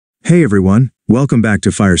Hey everyone, welcome back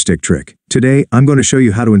to FireStick Trick. Today, I'm going to show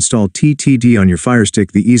you how to install TeaTV on your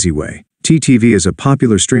FireStick the easy way. TeaTV is a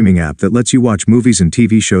popular streaming app that lets you watch movies and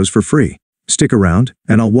TV shows for free. Stick around,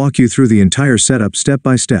 and I'll walk you through the entire setup step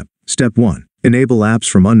by step. Step 1. Enable apps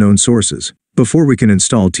from unknown sources. Before we can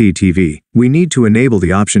install TeaTV, we need to enable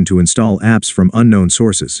the option to install apps from unknown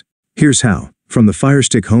sources. Here's how. From the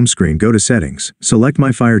FireStick home screen, go to Settings, select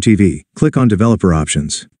My Fire TV, click on Developer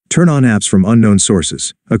Options. Turn on apps from unknown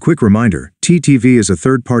sources. A quick reminder, TeaTV is a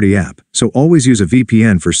third-party app, so always use a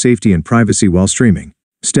VPN for safety and privacy while streaming.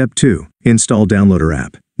 Step 2. Install Downloader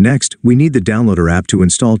app. Next, we need the Downloader app to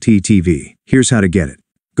install TeaTV. Here's how to get it.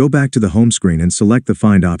 Go back to the home screen and select the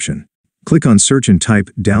Find option. Click on Search and type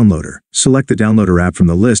Downloader. Select the Downloader app from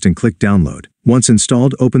the list and click Download. Once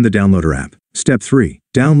installed, open the Downloader app. Step 3.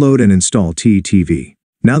 Download and install TeaTV.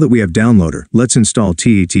 Now that we have Downloader, let's install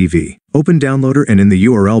TeaTV. Open Downloader and in the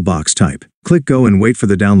URL box type. Click Go and wait for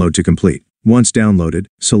the download to complete. Once downloaded,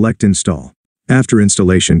 select Install. After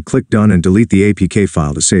installation, click Done and delete the APK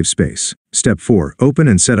file to save space. Step 4. Open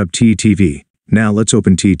and set up TeaTV. Now let's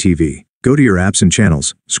open TeaTV. Go to your apps and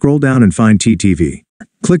channels, scroll down and find TeaTV.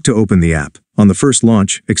 Click to open the app. On the first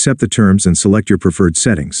launch, accept the terms and select your preferred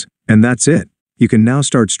settings. And that's it. You can now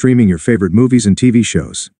start streaming your favorite movies and TV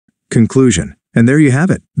shows. Conclusion. And there you have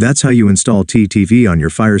it. That's how you install TeaTV on your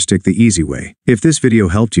FireStick the easy way. If this video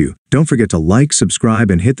helped you, don't forget to like, subscribe,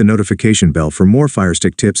 and hit the notification bell for more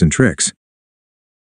FireStick tips and tricks.